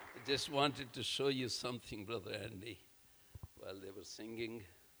I just wanted to show you something, Brother Andy. While they were singing,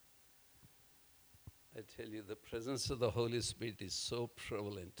 I tell you, the presence of the Holy Spirit is so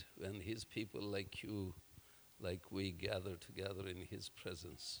prevalent when His people like you, like we gather together in His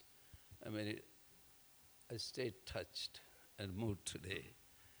presence. I mean, I stayed touched and moved today.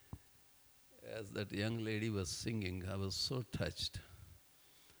 As that young lady was singing, I was so touched.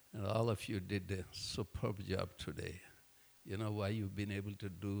 And all of you did a superb job today. You know why you've been able to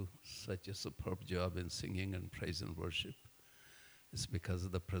do such a superb job in singing and praise and worship? It's because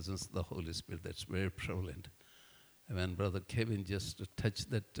of the presence of the Holy Spirit that's very prevalent. And when Brother Kevin just touched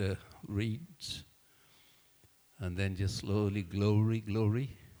that reeds, and then just slowly, glory,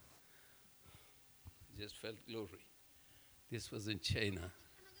 glory, just felt glory. This was in China.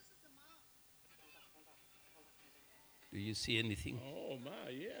 Do you see anything? Oh,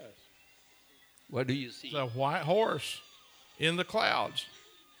 my, yes. What do you see? It's a white horse in the clouds.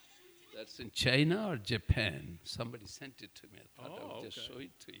 That's in China or Japan? Somebody sent it to me. I thought I would just show it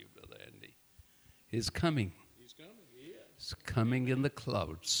to you, Brother Andy. He's coming. He's coming, yes. He's coming in the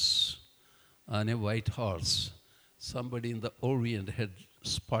clouds on a white horse. Somebody in the Orient had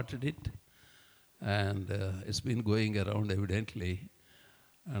spotted it, and it's been going around evidently,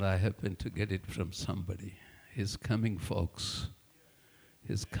 and I happened to get it from somebody. He's coming, folks.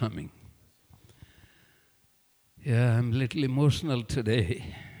 He's coming. Yeah, I'm a little emotional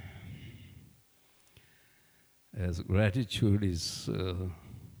today, as gratitude is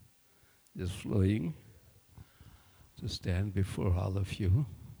just flowing to stand before all of you.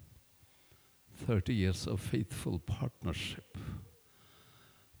 30 years of faithful partnership.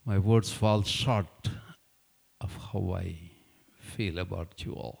 My words fall short of how I feel about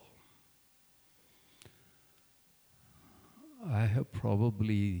you all. I have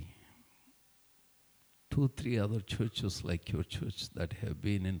probably 2-3 other churches like your church that have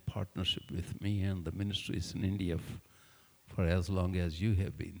been in partnership with me and the ministries in India for as long as you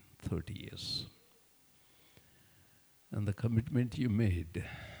have been, 30 years. And the commitment you made,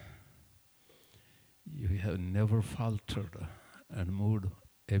 you have never faltered and moved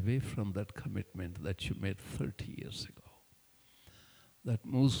away from that commitment that you made 30 years ago. That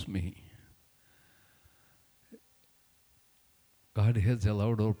moves me. God has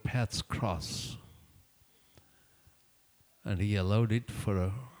allowed our paths cross, and He allowed it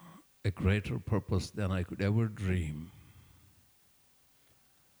for a greater purpose than I could ever dream,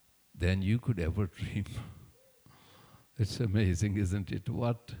 than you could ever dream. It's amazing, isn't it?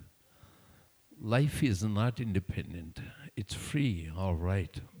 What? Life is not independent. It's free, all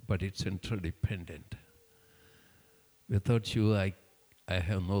right, but it's interdependent. Without you, I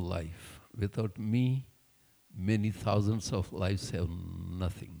have no life. Without me, many thousands of lives have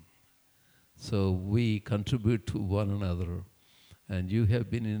nothing. So we contribute to one another, and you have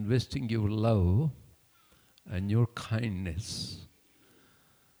been investing your love and your kindness,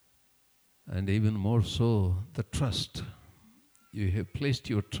 and even more so, the trust. You have placed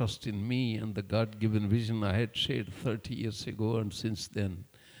your trust in me and the God-given vision I had shared 30 years ago, and since then,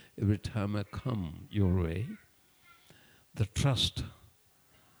 every time I come your way, the trust,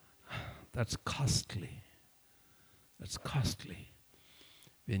 that's costly. That's costly.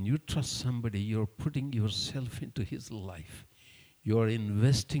 When you trust somebody, you're putting yourself into his life. You're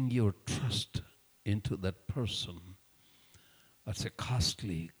investing your trust into that person. That's a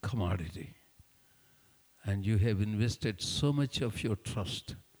costly commodity. And you have invested so much of your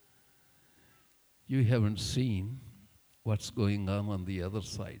trust. You haven't seen what's going on the other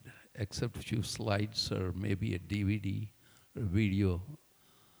side, except a few slides or maybe a DVD or video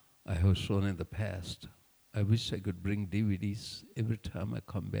I have shown in the past. I wish I could bring DVDs every time I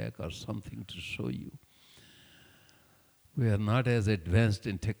come back or something to show you. We are not as advanced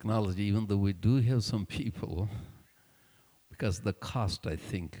in technology, even though we do have some people, because the cost, I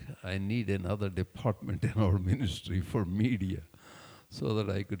think, I need another department in our ministry for media so that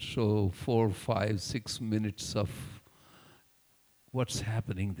I could show 4, 5, 6 minutes of what's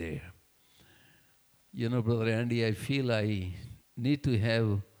happening there. You know, Brother Andy, I feel I need to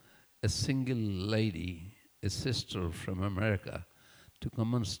have a single lady, a sister from America, to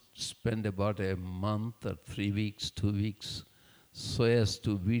come and spend about a month or 3 weeks, 2 weeks, so as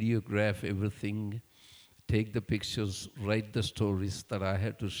to videograph everything, take the pictures, write the stories that I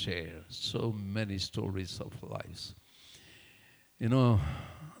had to share. So many stories of lives. You know,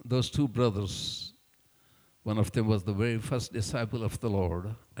 those 2 brothers, one of them was the very first disciple of the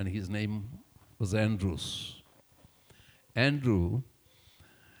Lord, and his name was Andrews. Andrew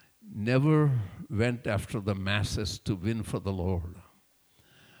never went after the masses to win for the Lord.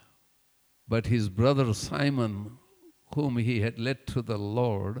 But his brother Simon, whom he had led to the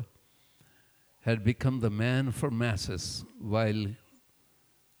Lord, had become the man for masses, while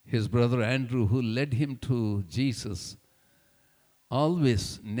his brother Andrew, who led him to Jesus,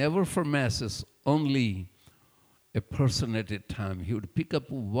 always, never for masses, only a person at a time. He would pick up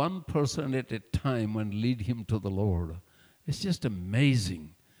one person at a time and lead him to the Lord. It's just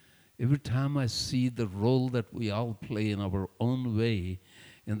amazing. Every time I see the role that we all play in our own way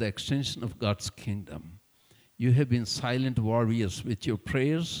in the extension of God's kingdom. You have been silent warriors with your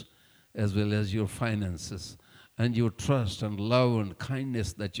prayers as well as your finances and your trust and love and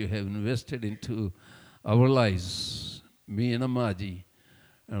kindness that you have invested into our lives, me and Amaji,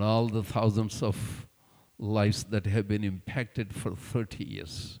 and all the thousands of lives that have been impacted for 30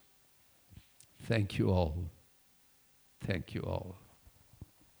 years. Thank you all. Thank you all.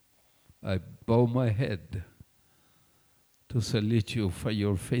 I bow my head to salute you for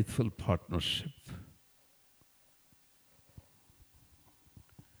your faithful partnership.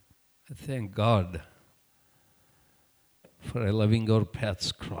 I thank God for allowing our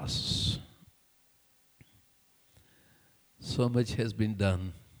paths cross. So much has been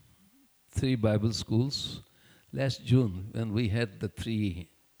done. 3 Bible schools. Last June, when we had the 3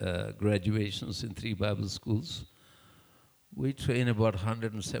 graduations in 3 Bible schools, we trained about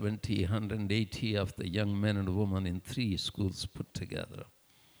 170, 180 of the young men and women in 3 schools put together,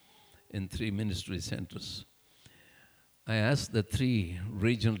 in 3 ministry centers. I asked the 3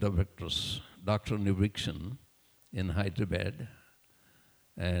 regional directors, Dr. Nivrikshan in Hyderabad,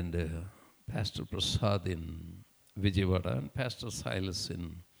 and Pastor Prasad in Vijayawada, and Pastor Silas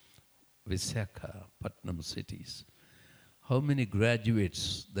in Visakhapatnam cities, how many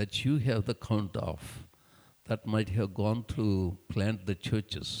graduates that you have the count of that might have gone to plant the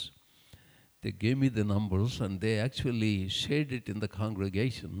churches. They gave me the numbers and they actually shared it in the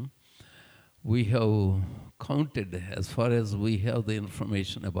congregation. We have counted, as far as we have the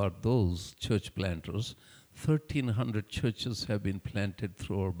information about those church planters, 1,300 churches have been planted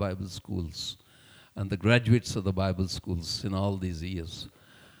through our Bible schools and the graduates of the Bible schools in all these years.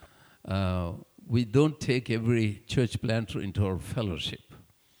 We don't take every church planter into our fellowship.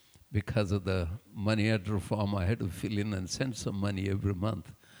 Because of the money order form, I had to fill in and send some money every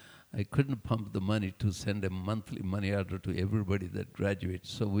month. I couldn't pump the money to send a monthly money order to everybody that graduates,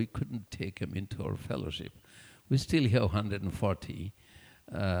 so we couldn't take them into our fellowship. We still have 140.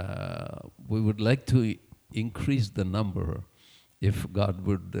 We would like to increase the number if God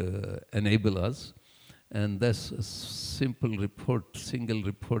would enable us. And that's a single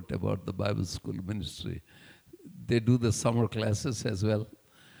report about the Bible school ministry. They do the summer classes as well.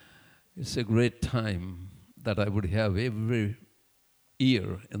 It's a great time that I would have every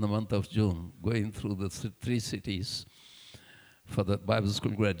year in the month of June going through the 3 cities for the Bible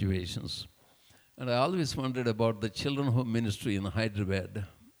school graduations. And I always wondered about the children home ministry in Hyderabad.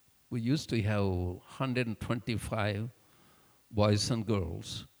 We used to have 125 boys and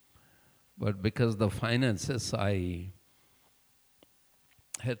girls, but because of the finances, I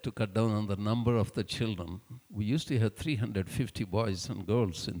had to cut down on the number of the children. We used to have 350 boys and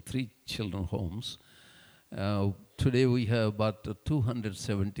girls in 3 children homes. Today we have about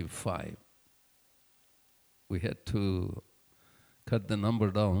 275. We had to cut the number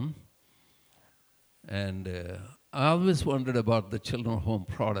down. And I always wondered about the children home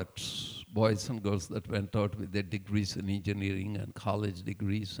products, boys and girls that went out with their degrees in engineering and college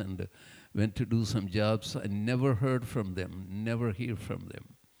degrees and went to do some jobs. I never heard from them, never hear from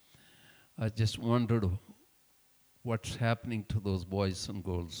them. I just wondered what's happening to those boys and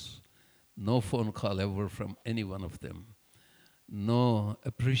girls. No phone call ever from any one of them. No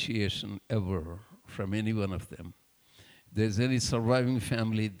appreciation ever from any one of them. If there's any surviving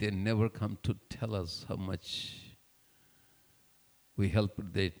family, they never come to tell us how much we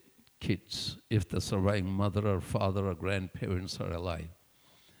helped their kids, if the surviving mother or father or grandparents are alive.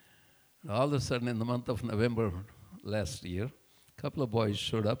 All of a sudden, in the month of November last year, a couple of boys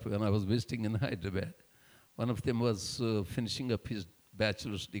showed up when I was visiting in Hyderabad. One of them was finishing up his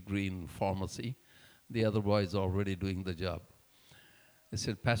bachelor's degree in pharmacy. The other boy is already doing the job. I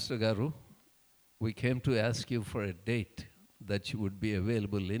said, Pastor Garu, we came to ask you for a date that you would be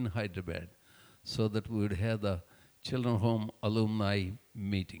available in Hyderabad so that we would have the Children Home alumni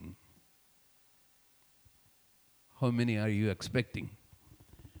meeting. How many are you expecting?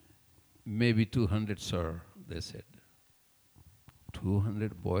 Maybe 200, sir, they said.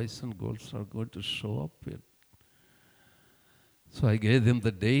 200 boys and girls are going to show up here. So I gave them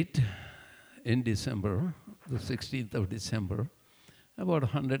the date in December, the 16th of December. About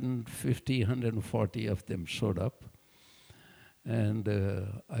 150, 140 of them showed up. And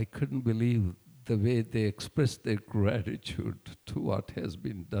I couldn't believe the way they express their gratitude to what has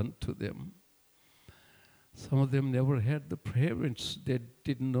been done to them. Some of them never had the parents. They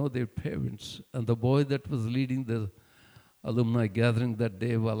didn't know their parents. And the boy that was leading the alumni gathering that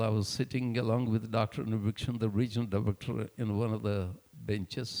day, while I was sitting along with Dr. Nivikshan, the regional director, in one of the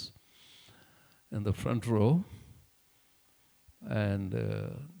benches in the front row, and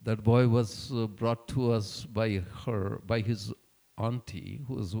that boy was brought to us by his auntie,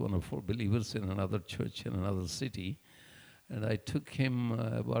 who was one of our believers in another church in another city. And I took him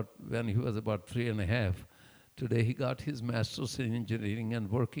when he was about 3.5. Today he got his master's in engineering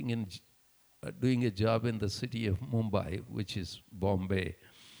and working in doing a job in the city of Mumbai, which is Bombay.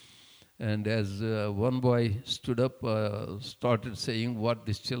 And as one boy stood up, started saying what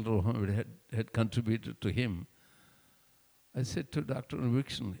this children's home had contributed to him, I said to Dr.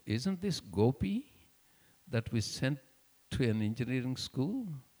 Nivikshan, isn't this Gopi that we sent to an engineering school?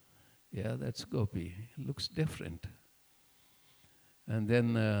 Yeah, that's Gopi. It looks different. And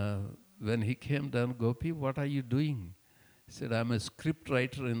then when he came down, Gopi, what are you doing? He said, I'm a script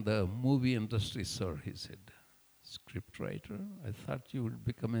writer in the movie industry, sir. He said, script writer? I thought you would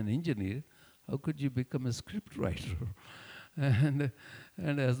become an engineer. How could you become a script writer? And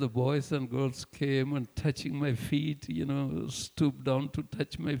as the boys and girls came and touching my feet, stooped down to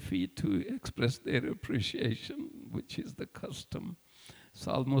touch my feet to express their appreciation, which is the custom. It's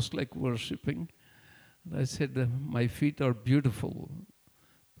almost like worshiping. And I said, my feet are beautiful,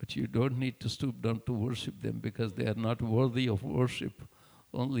 but you don't need to stoop down to worship them because they are not worthy of worship.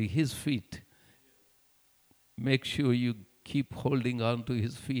 Only His feet. Make sure you keep holding on to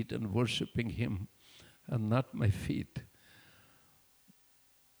His feet and worshiping Him, and not my feet.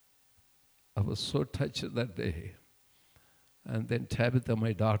 I was so touched that day. And then Tabitha,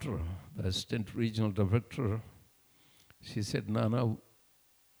 my daughter, the assistant regional director, she said, Nana,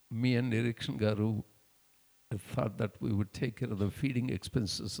 me and Nivikshan Garu, I thought that we would take care of the feeding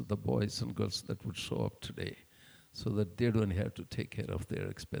expenses of the boys and girls that would show up today so that they don't have to take care of their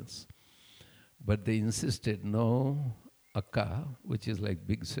expense. But they insisted, no, Akka, which is like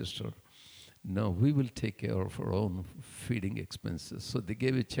big sister, no, we will take care of our own feeding expenses. So they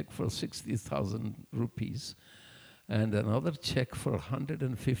gave a check for 60,000 rupees and another check for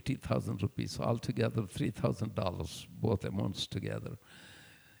 150,000 rupees, altogether $3,000, both amounts together,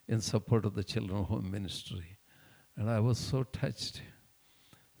 in support of the Children's Home Ministry. And I was so touched.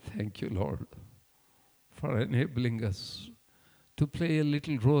 Thank you, Lord, for enabling us to play a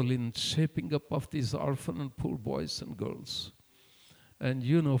little role in shaping up of these orphan and poor boys and girls. And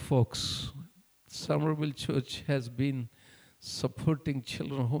folks, Somerville Church has been supporting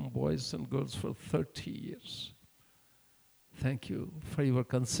Children's Home boys and girls for 30 years. Thank you for your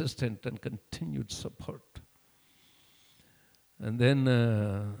consistent and continued support. And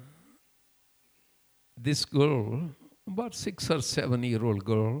then this girl, about 6 or 7-year-old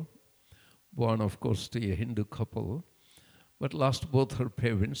girl, born, of course, to a Hindu couple, but lost both her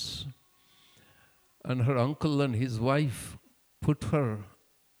parents. And her uncle and his wife put her,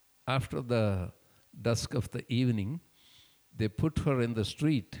 after the dusk of the evening, they put her in the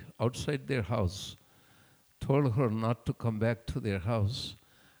street outside their house, told her not to come back to their house,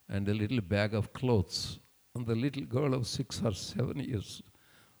 and a little bag of clothes. And the little girl of 6 or 7 years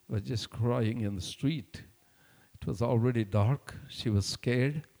was just crying in the street. It was already dark. She was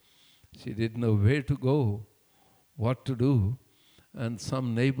scared. She didn't know where to go, what to do. And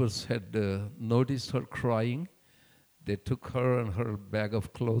some neighbors had noticed her crying. They took her and her bag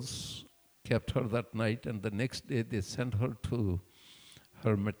of clothes, kept her that night, and the next day they sent her to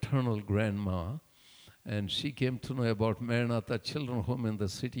her maternal grandma. And she came to know about Maranatha Children's Home in the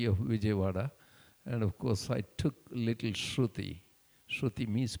city of Vijayawada. And of course, I took little Shruti. Shruti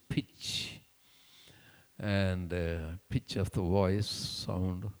means pitch. And pitch of the voice,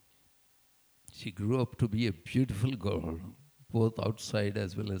 sound. She grew up to be a beautiful girl, both outside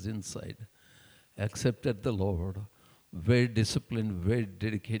as well as inside. Accepted the Lord. Very disciplined, very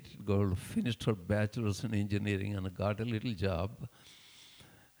dedicated girl. Finished her bachelor's in engineering and got a little job.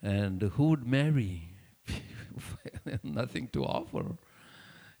 And who would marry? Nothing to offer.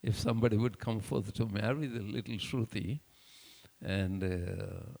 If somebody would come forth to marry the little Shruti. And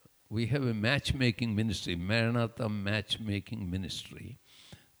we have a matchmaking ministry, Maranatha Matchmaking Ministry,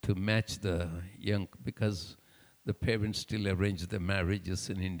 to match the young, because the parents still arrange the marriages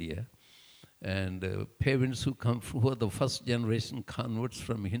in India. And parents who are the first generation converts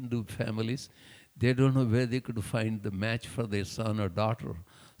from Hindu families, they don't know where they could find the match for their son or daughter.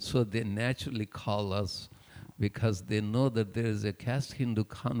 So they naturally call us, because they know that there is a caste Hindu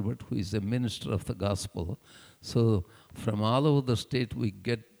convert who is a minister of the gospel. So from all over the state we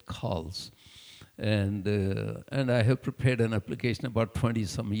get calls. And I have prepared an application about 20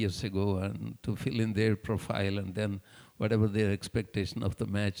 some years ago and to fill in their profile and then whatever their expectation of the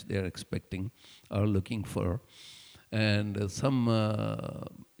match they're expecting or looking for. And some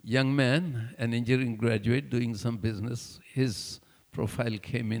young man, an engineering graduate doing some business, his profile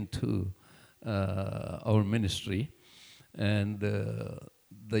came into our ministry. And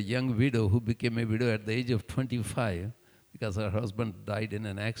the young widow who became a widow at the age of 25, because her husband died in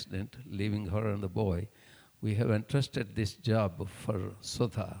an accident, leaving her and the boy, we have entrusted this job for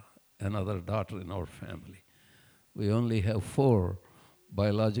Sudha, another daughter in our family. We only have 4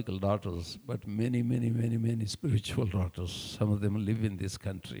 biological daughters, but many, many, many, many spiritual daughters. Some of them live in this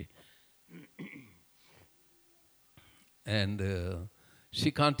country. And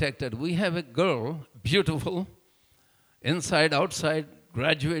she contacted, we have a girl, beautiful, inside, outside,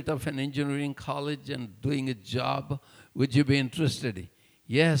 graduate of an engineering college and doing a job. Would you be interested?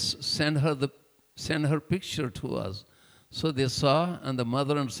 Yes, send her picture to us. So they saw, and the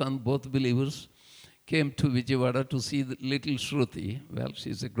mother and son, both believers, came to Vijayawada to see the little Shruti. Well,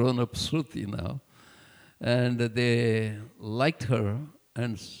 she's a grown-up Shruti now. And they liked her.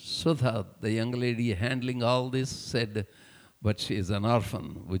 And Sudha, the young lady handling all this, said, but she is an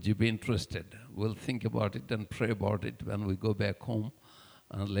orphan. Would you be interested? We'll think about it and pray about it when we go back home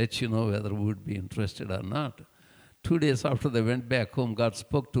and let you know whether we would be interested or not. 2 days after they went back home, God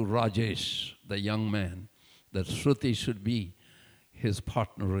spoke to Rajesh, the young man, that Shruti should be his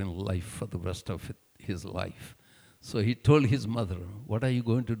partner in life for the rest of his life. So he told his mother, what are you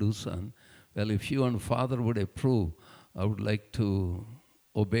going to do, son? Well, if you and father would approve, I would like to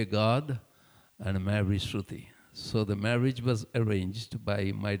obey God and marry Shruti. So the marriage was arranged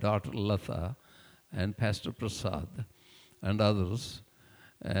by my daughter Lata and Pastor Prasad and others.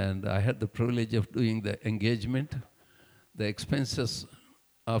 And I had the privilege of doing the engagement. The expenses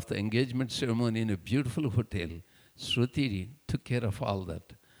of the engagement ceremony in a beautiful hotel, Shruti took care of all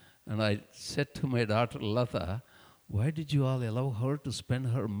that. And I said to my daughter Lata, why did you all allow her to spend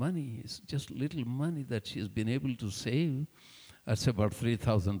her money? It's just little money that she's been able to save. That's about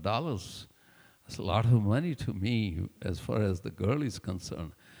 $3,000. That's a lot of money to me as far as the girl is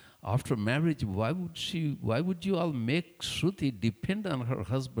concerned. After marriage, why would you all make Shruti depend on her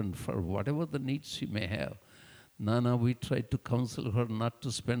husband for whatever the needs she may have? Nana, we tried to counsel her not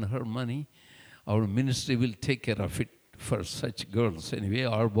to spend her money. Our ministry will take care of it for such girls. Anyway,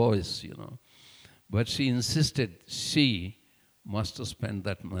 our boys, you know. But she insisted she must spend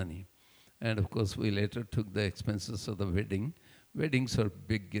that money. And of course, we later took the expenses of the wedding. Weddings are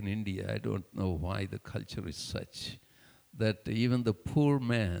big in India. I don't know why the culture is such that even the poor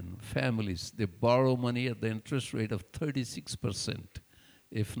man, families, they borrow money at the interest rate of 36%,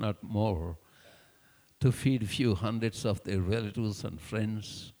 if not more, to feed a few hundreds of their relatives and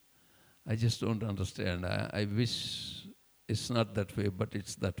friends. I just don't understand. I wish it's not that way, but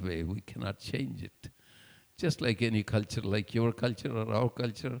it's that way. We cannot change it. Just like any culture, like your culture or our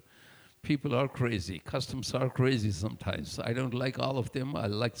culture, people are crazy. Customs are crazy sometimes. I don't like all of them. I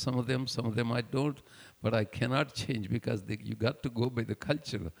like some of them I don't. But I cannot change because you got to go by the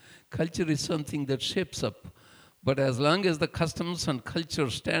culture. Culture is something that shapes up. But as long as the customs and culture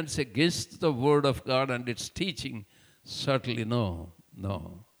stands against the Word of God and its teaching, certainly no.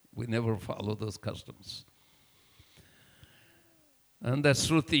 We never follow those customs. And that's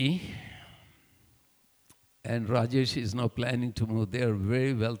Shruti. And Rajesh is now planning to move. They are a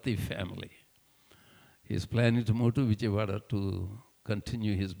very wealthy family. He's planning to move to Vijayawada to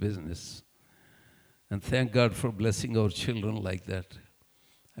continue his business. And thank God for blessing our children like that.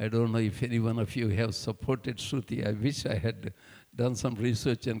 I don't know if any one of you have supported Shruti. I wish I had done some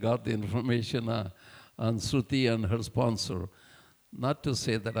research and got the information on Shruti and her sponsor. Not to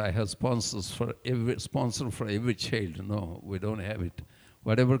say that I have sponsor for every child. No, we don't have it.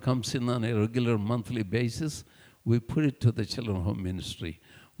 Whatever comes in on a regular monthly basis, we put it to the Children's Home Ministry.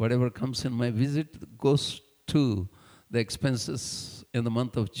 Whatever comes in my visit goes to the expenses in the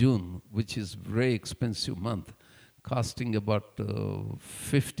month of June, which is a very expensive month, costing about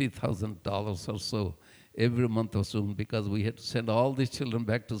 $50,000 or so every month of June, because we had to send all these children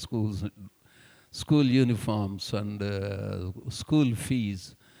back to schools, school uniforms and school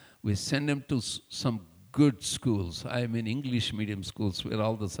fees. We send them to some good schools. I mean English medium schools where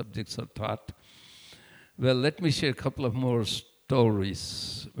all the subjects are taught. Well, let me share a couple of more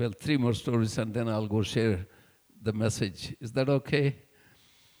stories. Well, 3 more stories, and then I'll go share the message. Is that okay?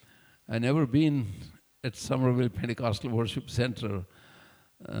 I never been at Somerville Pentecostal Worship Center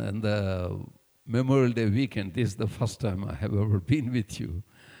and the Memorial Day weekend. This is the first time I have ever been with you.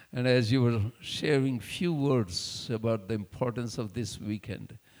 And as you were sharing few words about the importance of this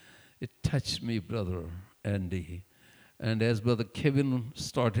weekend, It touched me, Brother Andy. And as Brother Kevin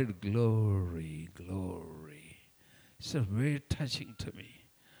started, glory, glory. It's very touching to me.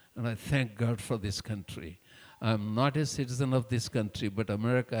 And I thank God for this country. I'm not a citizen of this country, but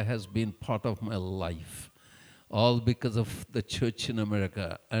America has been part of my life. All because of the church in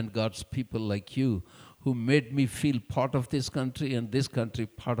America and God's people like you who made me feel part of this country and this country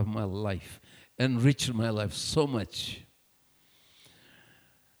part of my life, enriched my life so much.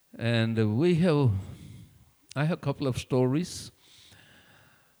 And I have a couple of stories.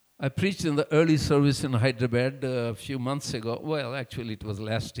 I preached in the early service in Hyderabad a few months ago. Well, actually, it was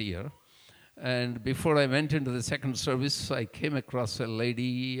last year. And before I went into the second service, I came across a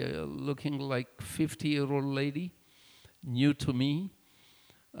lady looking like 50-year-old lady, new to me.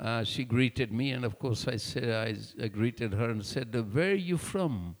 She greeted me, and of course, I greeted her and said, "Where are you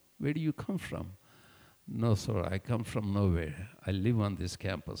from? Where do you come from?" "No, sir, I come from nowhere. I live on this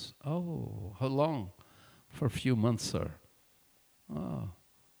campus." "Oh, how long?" "For a few months, sir." "Oh,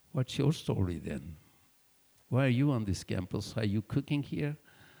 what's your story then? Why are you on this campus? Are you cooking here?"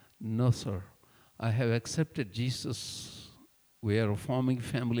 "No, sir. I have accepted Jesus. We are a farming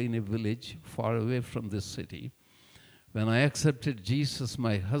family in a village far away from this city. When I accepted Jesus,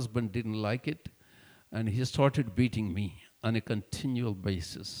 my husband didn't like it, and he started beating me on a continual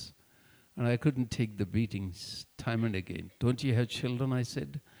basis. And I couldn't take the beatings time and again." "Don't you have children?" I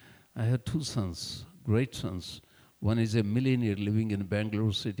said. "I have 2 sons, great sons. One is a millionaire living in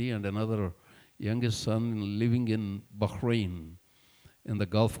Bangalore city, and another youngest son living in Bahrain, in the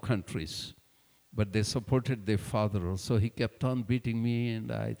Gulf countries. But they supported their father, so he kept on beating me, and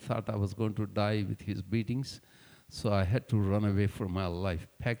I thought I was going to die with his beatings. So I had to run away for my life,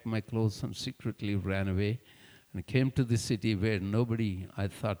 packed my clothes and secretly ran away, and came to the city where nobody, I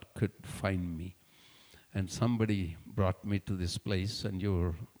thought, could find me. And somebody brought me to this place, and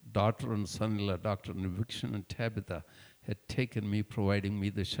your daughter and son-in-law, Dr. Nivikshan and Tabitha, had taken me, providing me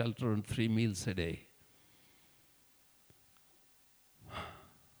the shelter and 3 meals a day.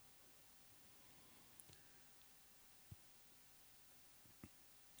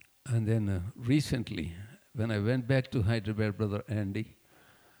 And then recently, when I went back to Hyderabad, Brother Andy,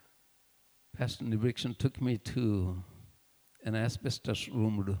 Pastor Nivikshan took me to an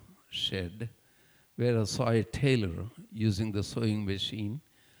asbestos-roomed shed where I saw a tailor using the sewing machine,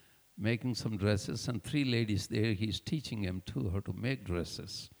 making some dresses, and 3 ladies there, he's teaching them too how to make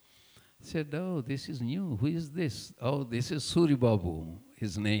dresses. I said, "Oh, this is new. Who is this?" "Oh, this is Suri Babu,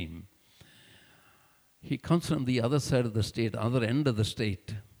 his name. He comes from the other side of the state, other end of the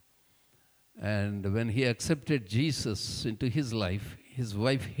state. And when he accepted Jesus into his life, his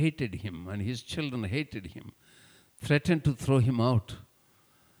wife hated him and his children hated him, threatened to throw him out.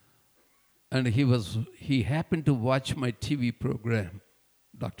 And he happened to watch my TV program.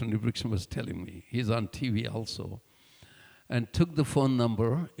 Dr. Nivikshan was telling me. He's on TV also. And took the phone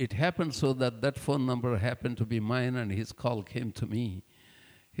number. It happened so that that phone number happened to be mine, and his call came to me.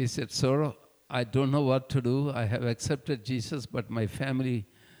 He said, "Sir, I don't know what to do. I have accepted Jesus, but my family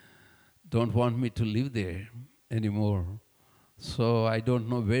don't want me to live there anymore. So I don't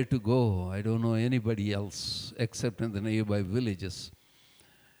know where to go. I don't know anybody else except in the nearby villages.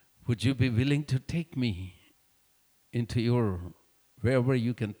 Would you be willing to take me into wherever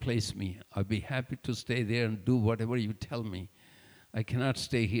you can place me? I'll be happy to stay there and do whatever you tell me. I cannot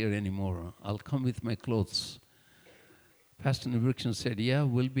stay here anymore. I'll come with my clothes." Pastor Nivikshan said, "Yeah,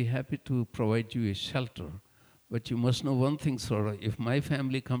 we'll be happy to provide you a shelter. But you must know one thing, sir. If my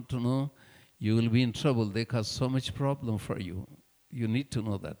family come to know, you will be in trouble. They cause so much problem for you. You need to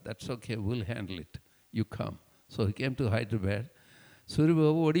know that. That's okay. We'll handle it. You come." So he came to Hyderabad. "Suri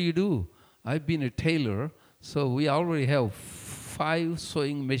Babu, what do? I've been a tailor, so we already have 5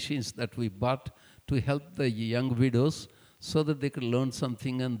 sewing machines that we bought to help the young widows so that they could learn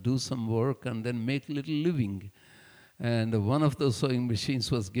something and do some work and then make a little living. And one of those sewing machines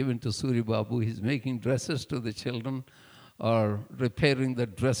was given to Suri Babu. He's making dresses to the children or repairing the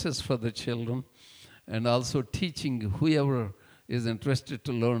dresses for the children and also teaching whoever is interested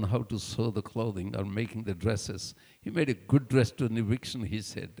to learn how to sew the clothing or making the dresses. He made a good dress to Nivikshan, he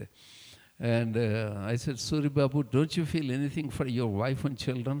said. And I said, "Suri Babu, don't you feel anything for your wife and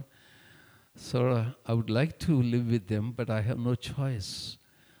children?" "Sir, I would like to live with them, but I have no choice.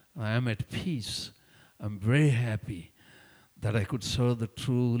 I am at peace. I'm very happy that I could serve the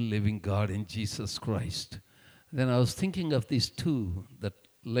true living God in Jesus Christ." Then I was thinking of these 2. That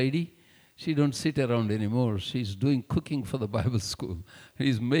lady, she don't sit around anymore. She's doing cooking for the Bible school.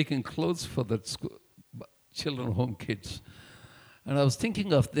 He's making clothes for the school, children, home kids. And I was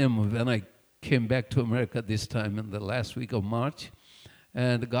thinking of them when I came back to America this time in the last week of March.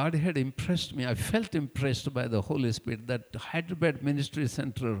 And God had impressed me. I felt impressed by the Holy Spirit that Hyderabad Ministry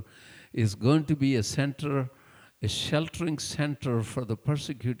Center is going to be a center, a sheltering center for the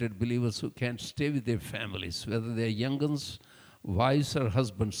persecuted believers who can't stay with their families, whether they're young ones, wives, or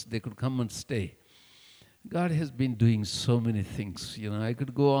husbands, they could come and stay. God has been doing so many things. I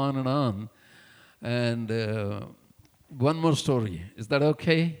could go on and on. And one more story. Is that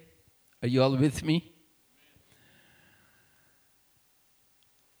okay? Are you all with me?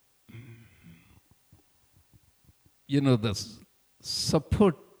 The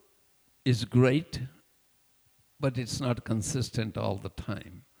support is great, but it's not consistent all the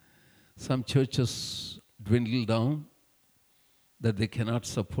time. Some churches dwindle down, that they cannot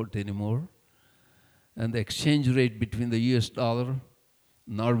support anymore. And the exchange rate between the US dollar,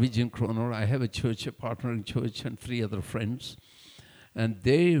 Norwegian kroner, I have a church, a partnering church, and 3 other friends, and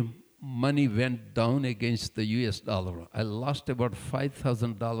their money went down against the US dollar. I lost about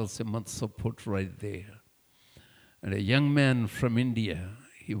 $5,000 a month support right there. And a young man from India,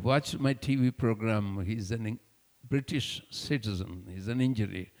 he watched my TV program. He's a British citizen. He's an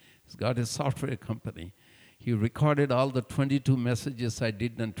engineer. He's got a software company. He recorded all the 22 messages I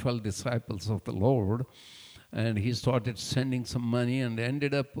did on 12 disciples of the Lord. And he started sending some money and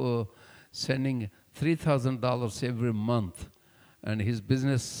ended up sending $3,000 every month. And his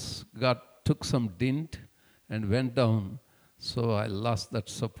business took some dint and went down. So I lost that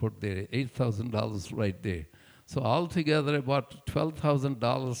support there, $8,000 right there. So altogether, about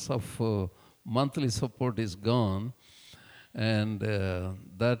 $12,000 of monthly support is gone, and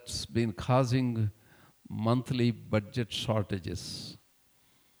that's been causing monthly budget shortages.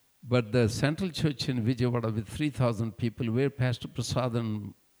 But the Central Church in Vijayawada with 3,000 people, where Pastor Prasad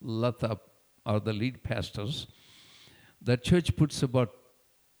and Lata are the lead pastors, that church puts about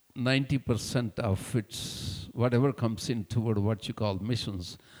 90% of its whatever comes in toward what you call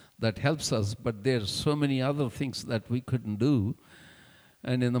missions. That helps us, but there are so many other things that we couldn't do.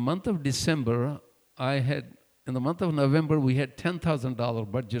 And in the month of December, in the month of November, we had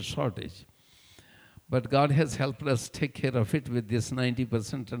 $10,000 budget shortage. But God has helped us take care of it with this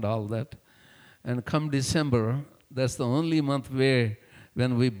 90% and all that. And come December, that's the only month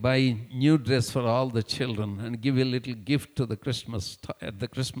when we buy new dress for all the children and give a little gift to at the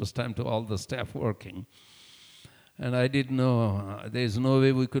Christmas time to all the staff working. And I didn't know, there's no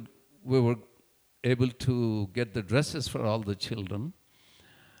way we were able to get the dresses for all the children,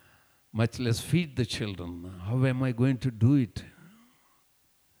 much less feed the children. How am I going to do it?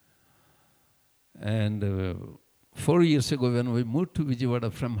 And 4 years ago, when we moved to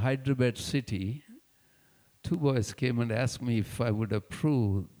Vijayawada from Hyderabad city, 2 boys came and asked me if I would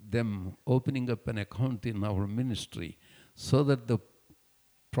approve them opening up an account in our ministry so that the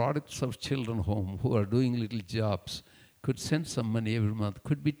products of children home who are doing little jobs could send some money every month.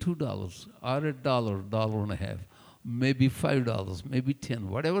 Could be $2 or $1, $1.50, maybe $5, maybe $10,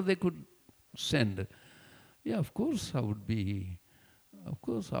 whatever they could send. Yeah, of course I would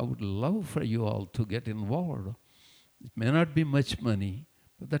love for you all to get involved. It may not be much money,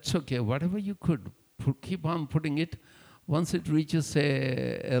 but that's okay. Whatever you could, keep on putting it. Once it reaches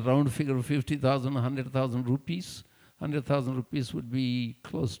a round figure of 50,000, 100,000 rupees, 100,000 rupees would be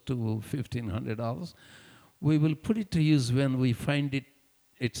close to $1,500. We will put it to use when we find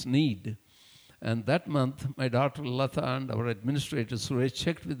its need. And that month, my daughter Lata and our administrator Suresh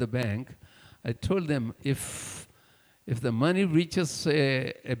checked with the bank. I told them if the money reaches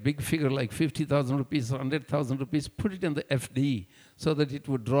a big figure like 50,000 rupees or 100,000 rupees, put it in the FD so that it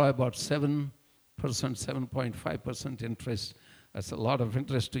would draw about 7%, 7.5% interest. That's a lot of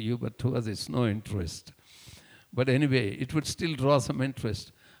interest to you, but to us it's no interest. But anyway, it would still draw some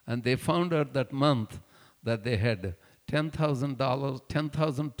interest. And they found out that month that they had $10,200,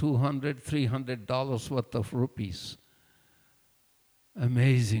 $300 worth of rupees.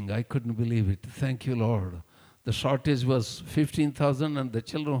 Amazing. I couldn't believe it. Thank you, Lord. The shortage was 15,000, and the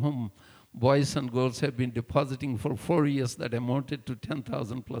children whom boys and girls have been depositing for 4 years that amounted to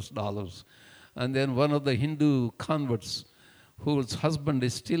 $10,000+. And then one of the Hindu converts, whose husband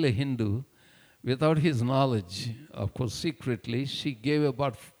is still a Hindu, without his knowledge, of course secretly, she gave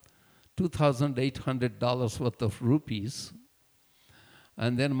about $2,800 worth of rupees.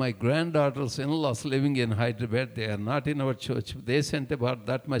 And then my granddaughter's in-laws living in Hyderabad, they are not in our church, they sent about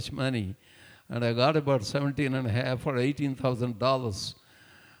that much money. And I got about $17,500 or $18,000.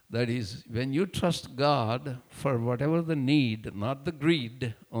 That is, when you trust God for whatever the need, not the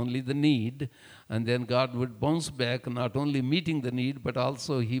greed, only the need, and then God would bounce back, not only meeting the need, but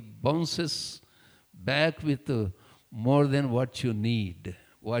also He bounces back with more than what you need,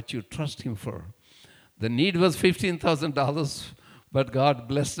 what you trust Him for. The need was $15,000, But God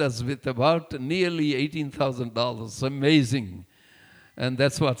blessed us with about nearly $18,000. Amazing. And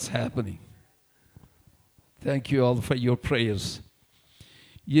that's what's happening. Thank you all for your prayers.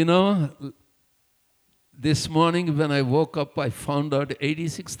 You know, this morning when I woke up, I found out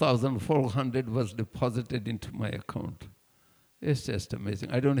 86,400 was deposited into my account. It's just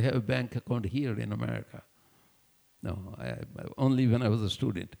amazing. I don't have a bank account here in America. No, only when I was a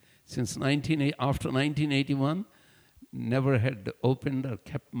student. Since after 1981, never had opened or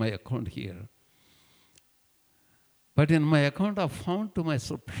kept my account here. But in my account, I found to my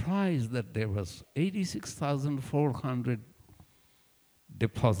surprise that there was 86,400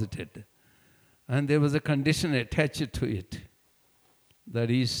 deposited. And there was a condition attached to it that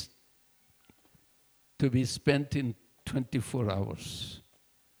is to be spent in 24 hours.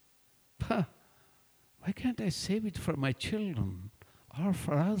 Why can't I save it for my children or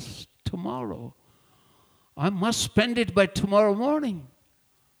for us tomorrow? I must spend it by tomorrow morning.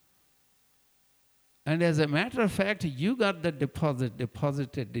 And as a matter of fact, you got the deposit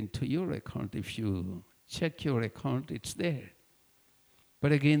deposited into your account. If you check your account, it's there.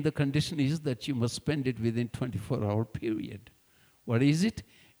 But again, the condition is that you must spend it within 24-hour period. What is it?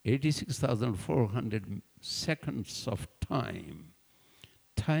 86,400 seconds of time.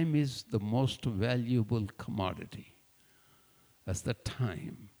 Time is the most valuable commodity. That's the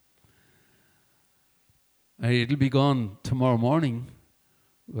time. And it'll be gone tomorrow morning.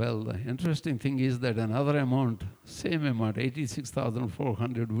 Well, the interesting thing is that another amount, same amount,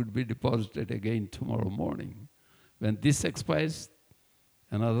 86,400 would be deposited again tomorrow morning. When this expires,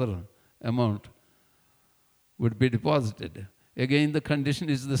 another amount would be deposited. Again, the condition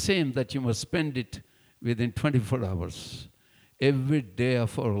is the same, that you must spend it within 24 hours. Every day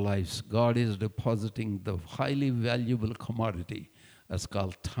of our lives, God is depositing the highly valuable commodity that's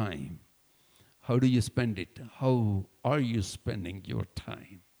called time. How do you spend it? How are you spending your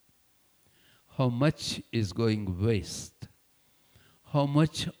time? How much is going waste? How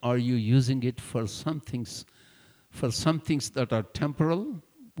much are you using it for some things that are temporal,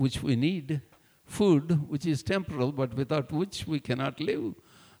 which we need? Food, which is temporal, but without which we cannot live.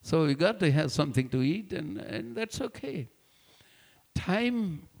 So we got to have something to eat, and that's okay.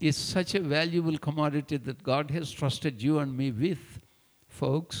 Time is such a valuable commodity that God has trusted you and me with,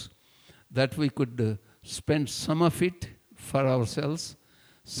 folks, that we could spend some of it for ourselves,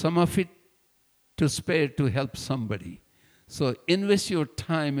 some of it to spare to help somebody. So invest your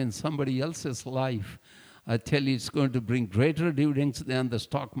time in somebody else's life. I tell you, it's going to bring greater dividends than the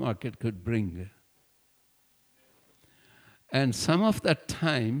stock market could bring. And some of that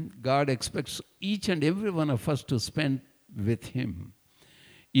time, God expects each and every one of us to spend with Him,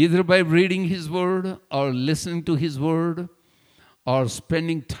 either by reading His Word or listening to His Word or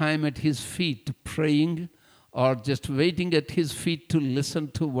spending time at His feet praying or just waiting at His feet to listen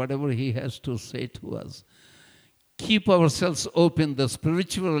to whatever He has to say to us. Keep ourselves open, the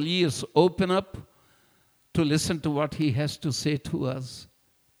spiritual ears open up to listen to what He has to say to us.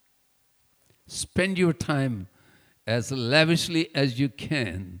 Spend your time as lavishly as you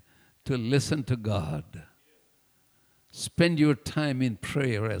can to listen to God. Spend your time in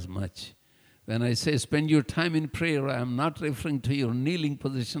prayer as much. When I say spend your time in prayer, I am not referring to your kneeling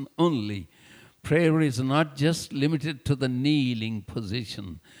position only. Prayer is not just limited to the kneeling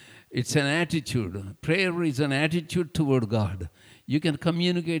position. It's an attitude. Prayer is an attitude toward God. You can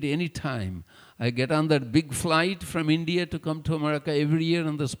communicate anytime. I get on that big flight from India to come to America every year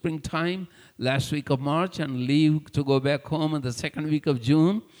in the springtime, last week of March, and leave to go back home in the second week of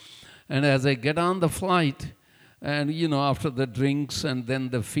June. And as I get on the flight, and after the drinks and then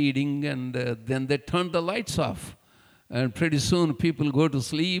the feeding, and then they turn the lights off. And pretty soon people go to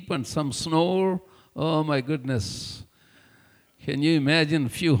sleep and some snore. Oh my goodness. Can you imagine a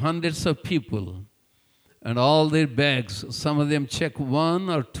few hundreds of people and all their bags? Some of them check 1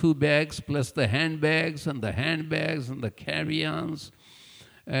 or 2 bags plus the handbags and the carry-ons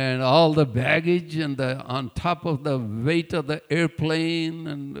and all the baggage and on top of the weight of the airplane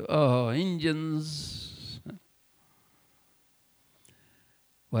and engines.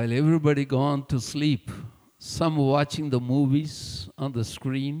 While everybody gone to sleep, some watching the movies on the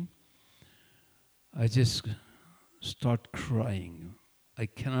screen, I just start crying. I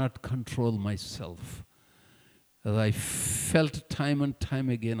cannot control myself. As I felt time and time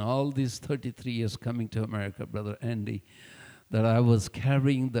again, all these 33 years coming to America, Brother Andy, that I was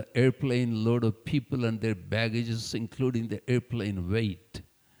carrying the airplane load of people and their baggages, including the airplane weight.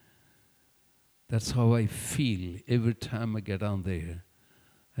 That's how I feel every time I get on there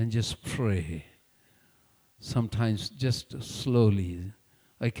and just pray. Sometimes just slowly.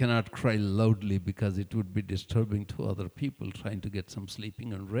 I cannot cry loudly because it would be disturbing to other people trying to get some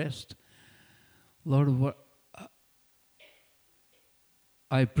sleeping and rest. Lord,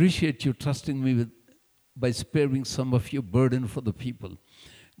 I appreciate you trusting me by sparing some of your burden for the people.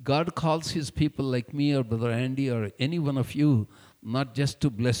 God calls his people like me or Brother Andy or any one of you, not just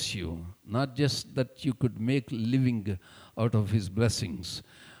to bless you, not just that you could make living out of his blessings,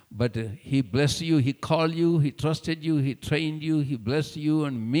 but he blessed you, he called you, he trusted you, he trained you, he blessed you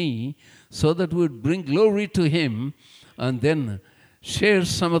and me so that we would bring glory to him and then share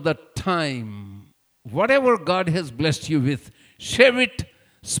some of that time. Whatever God has blessed you with, share it,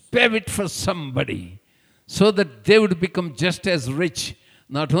 spare it for somebody so that they would become just as rich,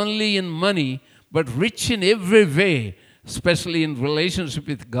 not only in money, but rich in every way, especially in relationship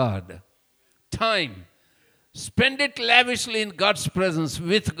with God. Time. Spend it lavishly in God's presence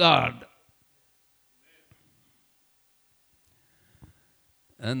with God.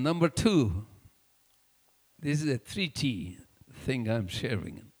 And number 2, this is a 3T thing I'm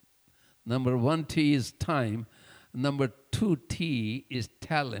sharing. Number 1T is time. Number 2T is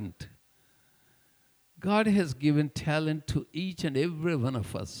talent. God has given talent to each and every one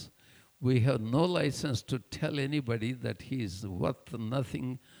of us. We have no license to tell anybody that he is worth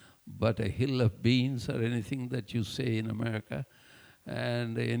nothing but a hill of beans or anything that you say in America.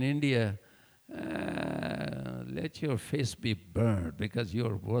 And in India, let your face be burned because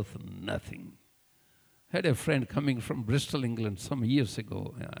you're worth nothing. I had a friend coming from Bristol, England some years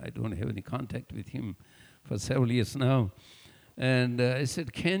ago. I don't have any contact with him for several years now. And I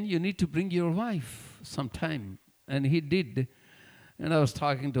said, Ken, you need to bring your wife sometime. And he did. And I was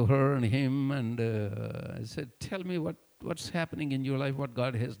talking to her and him, and I said, tell me what's happening in your life, what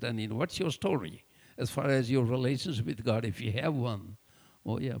God has done in you. What's your story as far as your relationship with God, if you have one?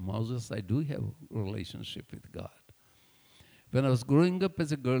 Oh yeah, Moses, I do have a relationship with God. When I was growing up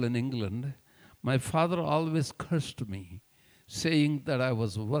as a girl in England, my father always cursed me, saying that I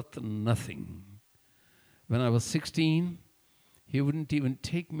was worth nothing. When I was 16, he wouldn't even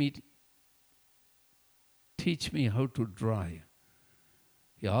teach me how to drive.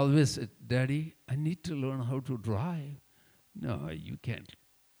 He always said, Daddy, I need to learn how to drive. No, you can't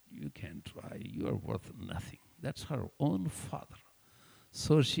drive. You are worth nothing. That's her own father.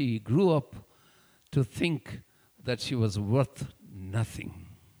 So she grew up to think that she was worth nothing.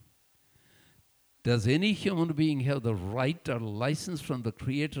 Does any human being have the right or license from the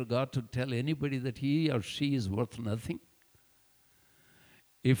Creator God to tell anybody that he or she is worth nothing?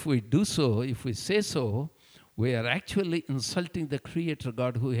 If we do so, if we say so, we are actually insulting the Creator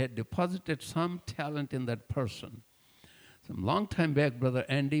God who had deposited some talent in that person. Some long time back, Brother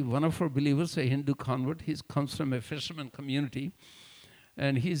Andy, one of our believers, a Hindu convert, he comes from a fisherman community,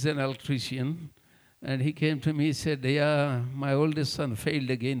 and he's an electrician. And he came to me, he said, yeah, my oldest son failed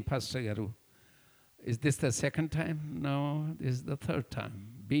again, Pastor Garu. Is this the second time? No, this is the third time.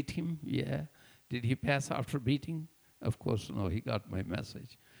 Beat him? Yeah. Did he pass after beating? Of course, no, he got my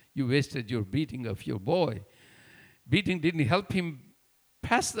message. You wasted your beating of your boy. Beating didn't help him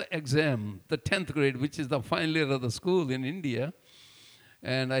pass the exam, the 10th grade, which is the final year of the school in India.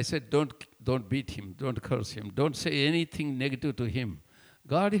 And I said, don't beat him, don't curse him, don't say anything negative to him.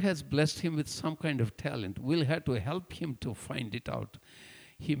 God has blessed him with some kind of talent. We'll have to help him to find it out.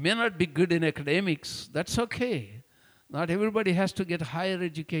 He may not be good in academics. That's okay. Not everybody has to get higher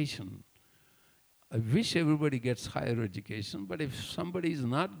education. I wish everybody gets higher education, but if somebody is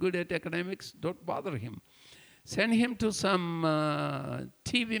not good at academics, don't bother him. Send him to some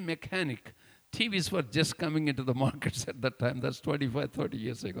TV mechanic. TVs were just coming into the markets at that time. That's 25, 30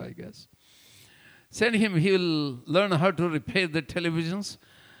 years ago, I guess. Send him, he will learn how to repair the televisions.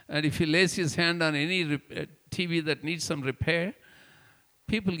 And if he lays his hand on any TV that needs some repair,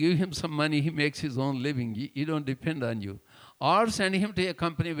 people give him some money, he makes his own living. He don't depend on you. Or send him to a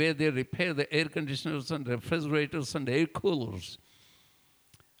company where they repair the air conditioners and refrigerators and air coolers.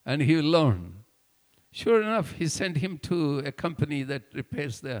 And he will learn. Sure enough, he sent him to a company that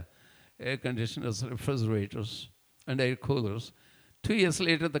repairs the air conditioners, refrigerators, and air coolers. 2 years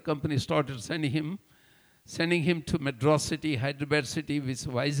later, the company started sending him to Madras city, Hyderabad city, with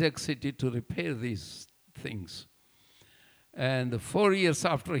Vizag city to repair these things. And 4 years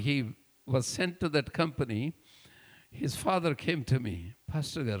after he was sent to that company, his father came to me,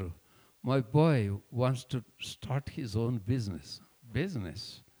 Pastor Garu, my boy wants to start his own business.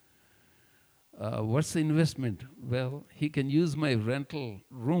 What's the investment? Well, he can use my rental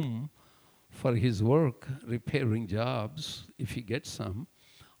room for his work, repairing jobs, if he gets some.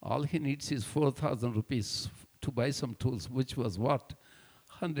 All he needs is 4,000 rupees to buy some tools, which was what?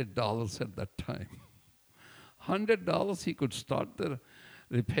 $100 at that time. $100 he could start the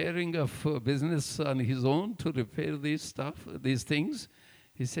repairing of business on his own to repair these things?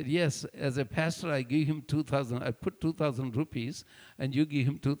 He said, yes, as a pastor, I give him 2,000. I put 2,000 rupees, and you give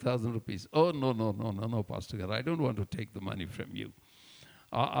him 2,000 rupees. Oh, no, Pastor Garu, I don't want to take the money from you.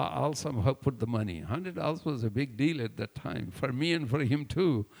 I'll somehow put the money. $100 was a big deal at that time, for me and for him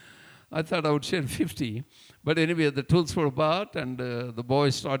too. I thought I would share 50. But anyway, the tools were bought, and the boy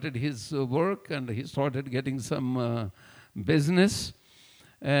started his work, and he started getting some business.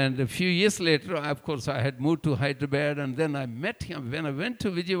 And a few years later, of course, I had moved to Hyderabad, and then I met him. When I went to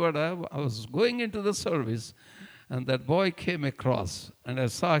Vijayawada, I was going into the service, and that boy came across, and I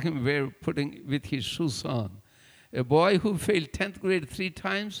saw him with his shoes on. A boy who failed 10th grade 3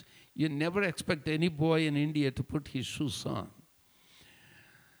 times, you never expect any boy in India to put his shoes on.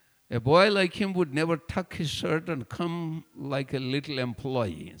 A boy like him would never tuck his shirt and come like a little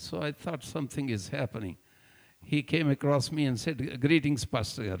employee. So I thought something is happening. He came across me and said, greetings,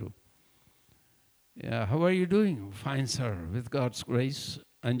 Pastor Garu. Yeah, how are you doing? Fine, sir, with God's grace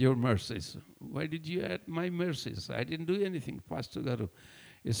and your mercies. Why did you add my mercies? I didn't do anything, Pastor Garu.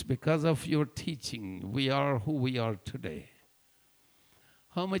 It's because of your teaching. We are who we are today.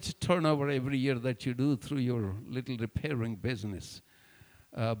 How much turnover every year that you do through your little repairing business?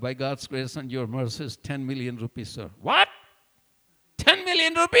 By God's grace and your mercies, 10 million rupees, sir. What? 10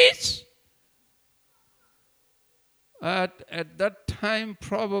 million rupees? At that time,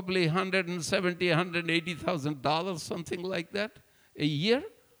 probably $170,000, $180,000, something like that, a year.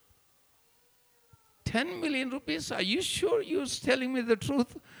 10 million rupees? Are you sure you're telling me the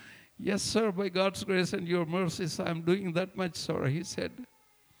truth? Yes, sir, by God's grace and your mercies, I'm doing that much, sir, he said.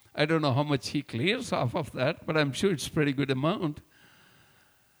 I don't know how much he clears off of that, but I'm sure it's a pretty good amount.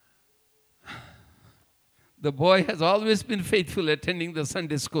 The boy has always been faithful attending the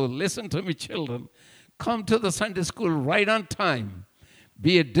Sunday school. Listen to me, children. Come to the Sunday school right on time.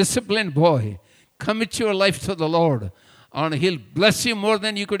 Be a disciplined boy. Commit your life to the Lord. And He'll bless you more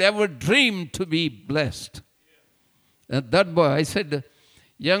than you could ever dream to be blessed. And that boy, I said,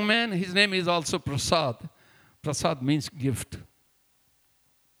 young man, his name is also Prasad. Prasad means gift.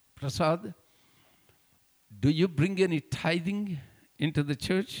 Prasad, do you bring any tithing into the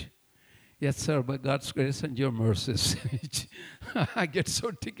church? Yes, sir, by God's grace and your mercies. I get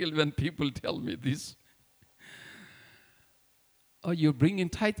so tickled when people tell me this. Oh, you bring in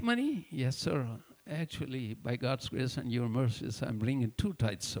tithe money? Yes, sir. Actually, by God's grace and your mercies, I'm bringing 2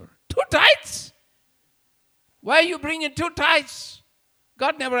 tithes, sir. 2 tithes? Why are you bringing 2 tithes?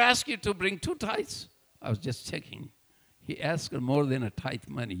 God never asked you to bring 2 tithes. I was just checking. He asked more than a tithe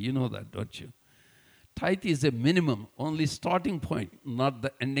money. You know that, don't you? Tithe is a minimum, only starting point, not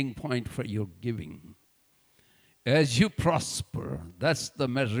the ending point for your giving. As you prosper, that's the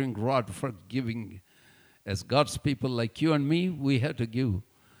measuring rod for giving. As God's people like you and me, we have to give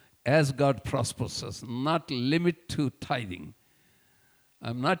as God prospers us, not limit to tithing.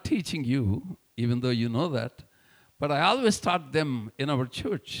 I'm not teaching you, even though you know that, but I always taught them in our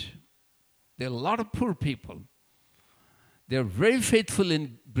church. There are a lot of poor people. They're very faithful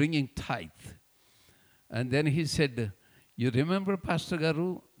in bringing tithe. And then he said, you remember, Pastor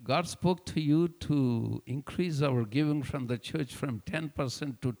Garu, God spoke to you to increase our giving from the church from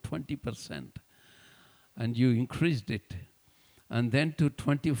 10% to 20%. And you increased it. And then to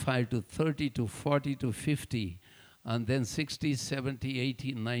 25 to 30 to 40 to 50. And then 60, 70,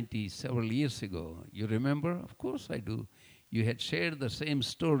 80, 90, several years ago. You remember? Of course I do. You had shared the same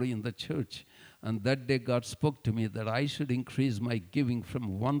story in the church. And that day God spoke to me that I should increase my giving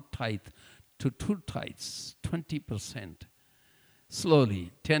from 1 tithe to 2 tithes, 20%.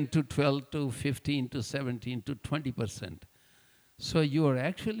 Slowly, 10 to 12 to 15 to 17 to 20%. So you are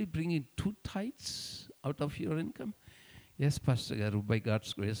actually bringing 2 tithes out of your income? Yes, Pastor Garu, by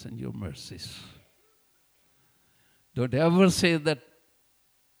God's grace and your mercies. Don't ever say that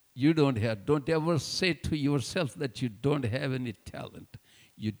you don't have. Don't ever say to yourself that you don't have any talent.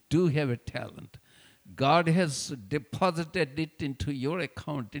 You do have a talent. God has deposited it into your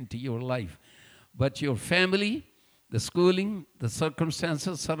account, into your life. But your family, the schooling, the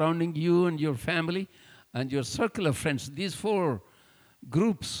circumstances surrounding you and your family, and your circle of friends, these 4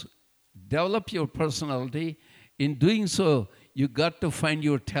 groups, develop your personality. In doing so, you got to find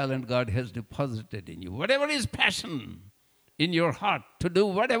your talent God has deposited in you. Whatever is passion in your heart to do,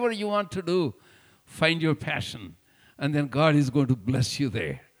 whatever you want to do, find your passion. And then God is going to bless you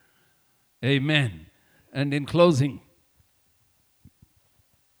there. Amen. And in closing,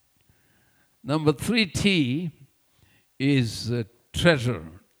 number 3T is treasure.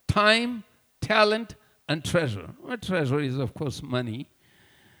 Time, talent, and treasure. Well, treasure is, of course, money.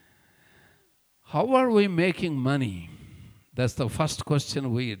 How are we making money? That's the first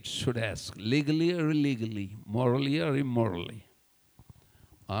question we should ask. Legally or illegally? Morally or immorally?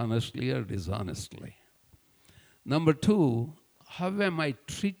 Honestly or dishonestly? Number two, how am I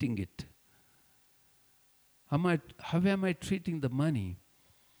treating it? How am I treating the money?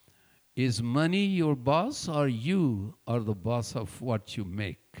 Is money your boss, or you are the boss of what you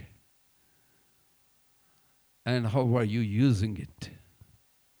make? And how are you using it?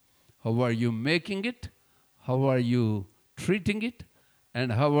 How are you making it? How are you treating it?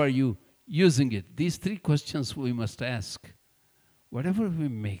 And how are you using it? These three questions we must ask. Whatever we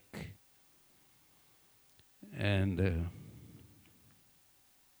make. And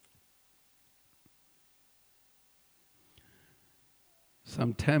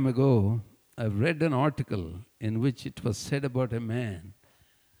some time ago, I read an article in which it was said about a man.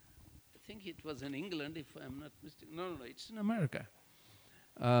 I think it was in England, if I'm not mistaken. No, it's in America.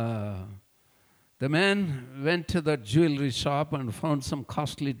 The man went to the jewelry shop and found some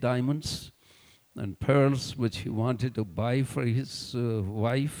costly diamonds and pearls which he wanted to buy for his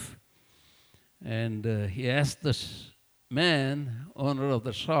wife. And he asked the man, owner of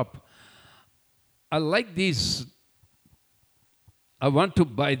the shop, I like these. I want to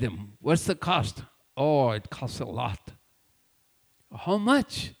buy them. What's the cost? Oh, it costs a lot. How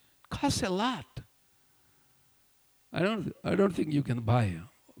much? It costs a lot. I don't think you can buy.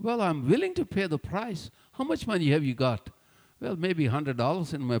 Well, I'm willing to pay the price. How much money have you got? Well, maybe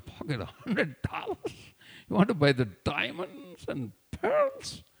 $100 in my pocket. $100? You want to buy the diamonds and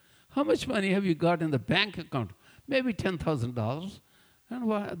pearls? How much money have you got in the bank account? Maybe $10,000.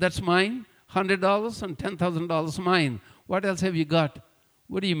 And that's mine. $100 and $10,000 mine. What else have you got?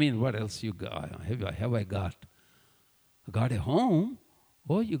 What do you mean, what else you got? Have I got? I got a home.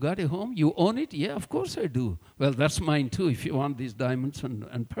 Oh, you got a home? You own it? Yeah, of course I do. Well, that's mine too if you want these diamonds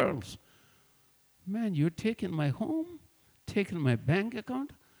and pearls. Man, you're taking my home, taking my bank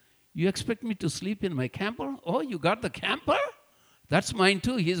account. You expect me to sleep in my camper? Oh, you got the camper? That's mine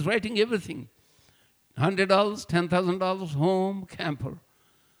too. He's writing everything. $100, $10,000, home, camper.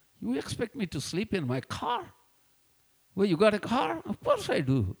 You expect me to sleep in my car? Well, you got a car? Of course I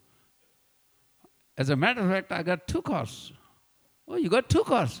do. As a matter of fact, I got 2 cars. Oh, you got 2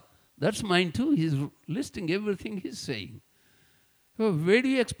 cars? That's mine too. He's listing everything he's saying. Oh, where do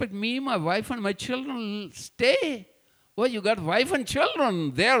you expect me, my wife, and my children stay? Well, you got wife and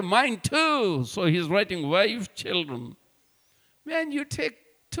children. They're mine too. So he's writing wife, children. Man, you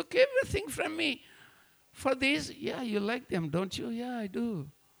took everything from me. For these, yeah, you like them, don't you? Yeah, I do.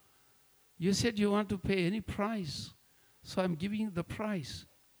 You said you want to pay any price. So I'm giving you the price.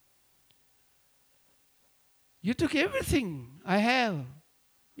 You took everything I have,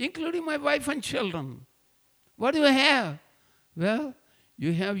 including my wife and children. What do you have? Well,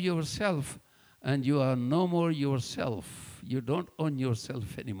 you have yourself, and you are no more yourself. You don't own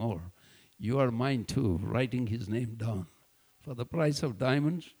yourself anymore. You are mine too, writing his name down for the price of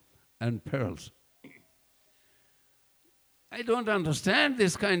diamonds and pearls. I don't understand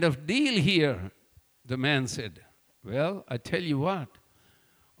this kind of deal here, the man said. Well, I tell you what,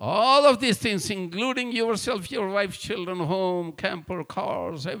 all of these things, including yourself, your wife, children, home, camper,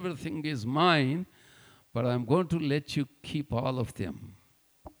 cars, everything is mine, but I'm going to let you keep all of them.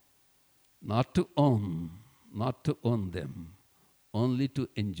 Not to own them, only to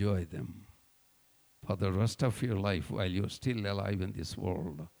enjoy them for the rest of your life while you're still alive in this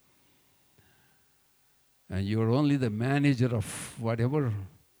world. And you're only the manager of whatever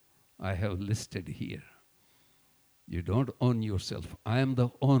I have listed here. You don't own yourself. I am the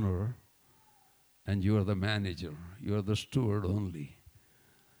owner, and you are the manager. You are the steward only.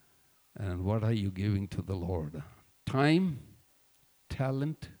 And what are you giving to the Lord? Time,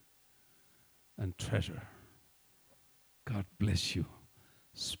 talent, and treasure. God bless you.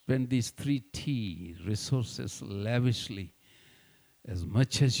 Spend these 3 T resources lavishly, as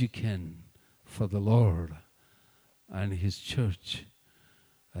much as you can, for the Lord and His church.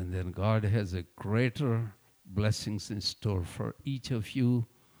 And then God has a greater blessings in store for each of you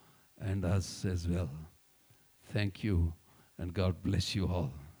and us as well. Thank you, and God bless you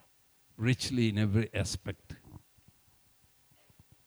all richly in every aspect.